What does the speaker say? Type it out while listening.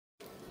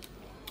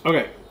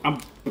Okay, I'm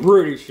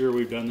pretty sure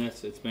we've done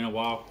this. It's been a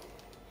while.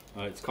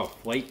 It's called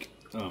Flake.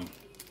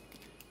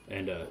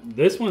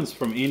 This one's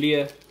from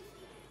India.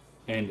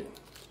 And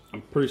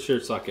I'm pretty sure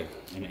it's like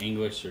an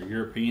English or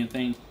European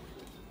thing.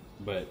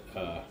 But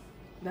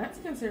that's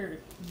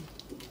considered.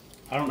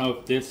 I don't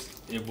know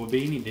if it will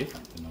be any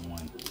different than the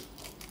one.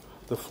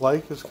 The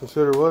Flake is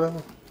considered what?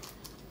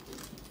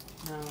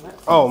 No,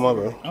 that's my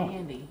bad.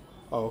 candy.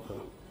 Oh, okay.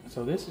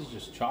 So this is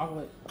just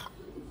chocolate.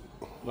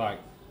 Like,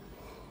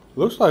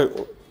 looks like,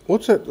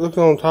 what's that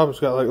looking on top? It's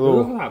got like it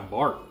little. looks like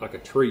bark, like a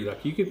tree.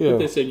 Like you could put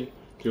this in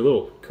your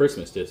little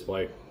Christmas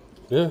display.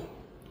 Yeah. And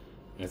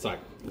it's like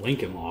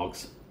Lincoln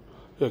Logs.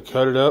 Yeah,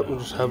 cut it up and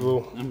just have a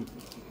little. I'm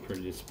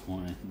pretty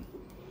disappointed.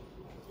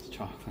 It's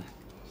chocolate.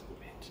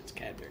 It's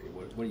Cadbury.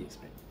 What do you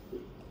expect?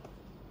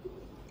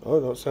 Oh,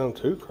 it don't sound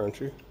too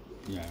crunchy.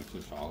 Yeah, it's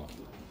just all.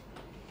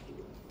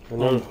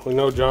 We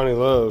know Johnny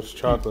loves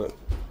chocolate.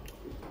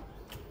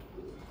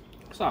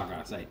 That's all I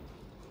gotta say.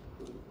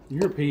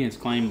 Europeans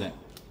claim that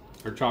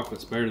their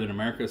chocolate's better than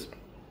America's.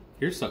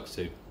 Yours sucks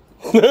too.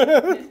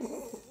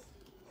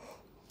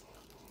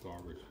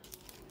 Garbage.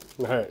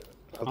 Hey,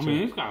 I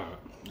mean, it's got a.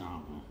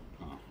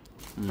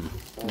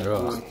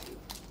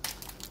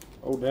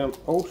 Oh damn!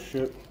 Oh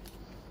shit!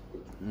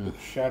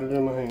 Shattered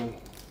in my hand.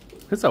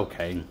 It's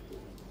okay.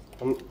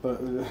 But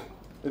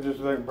it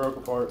just like broke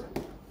apart.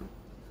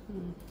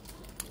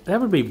 That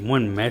would be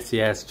one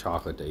messy ass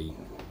chocolate to eat.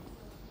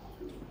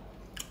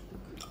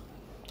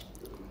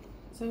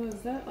 So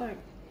is that like?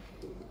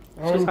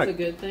 It's It's a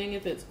good thing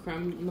if it's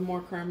the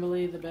more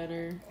crumbly, the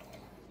better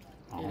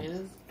it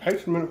is.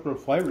 Takes a minute for the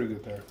flavor to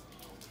get there.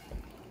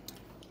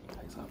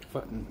 Tastes like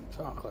fucking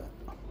chocolate.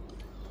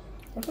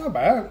 That's not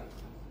bad.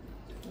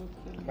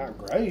 Okay. Not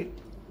great.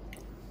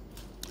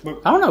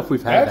 But I don't know if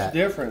we've had that. That's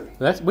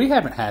different. We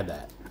haven't had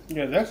that.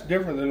 Yeah, that's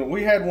different than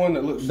we had one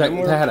that looked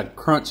similar. That had a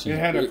crunch in it. It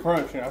had a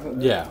crunch.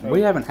 Yeah,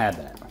 we haven't had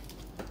that.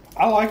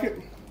 I like it.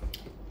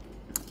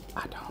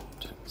 I don't.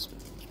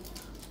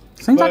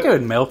 Seems like it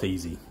would melt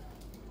easy.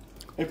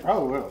 It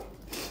probably will.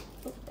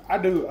 I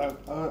do. I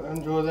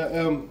enjoy that.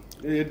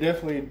 It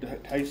definitely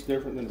tastes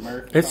different than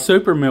American. It's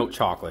chocolate. super milk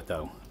chocolate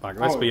though. Like,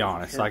 let's be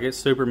honest. Sure. Like, it's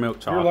super milk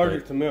chocolate. You're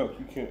allergic to milk.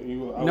 You can't.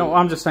 No,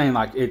 I'm just saying,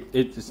 like,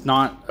 it's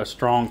not a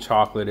strong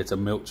chocolate. It's a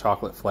milk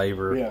chocolate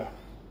flavor. Yeah.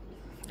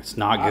 It's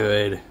not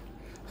good.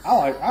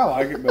 I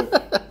like it,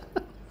 but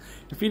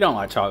if you don't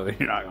like chocolate,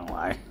 you're not gonna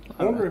like.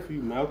 I wonder if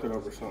you melt it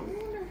over something.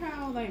 I wonder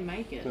how they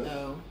make it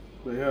though.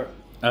 But yeah.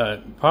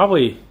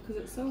 Probably.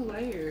 Because it's so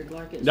layered,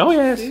 like it's. Oh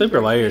yeah, it's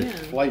super layered.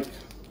 thin. Flake.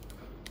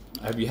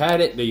 Have you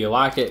had it? Do you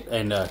like it?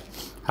 And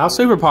how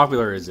super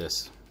popular is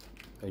this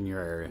in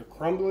your area? The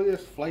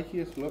crumbliest,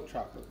 flakiest milk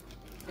chocolate.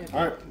 Yeah.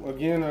 All right.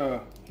 Again,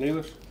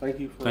 Neelish, thank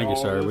you for Thank you,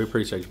 all sir. this. We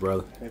appreciate you,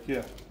 brother. Heck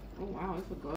yeah. Oh wow, it's a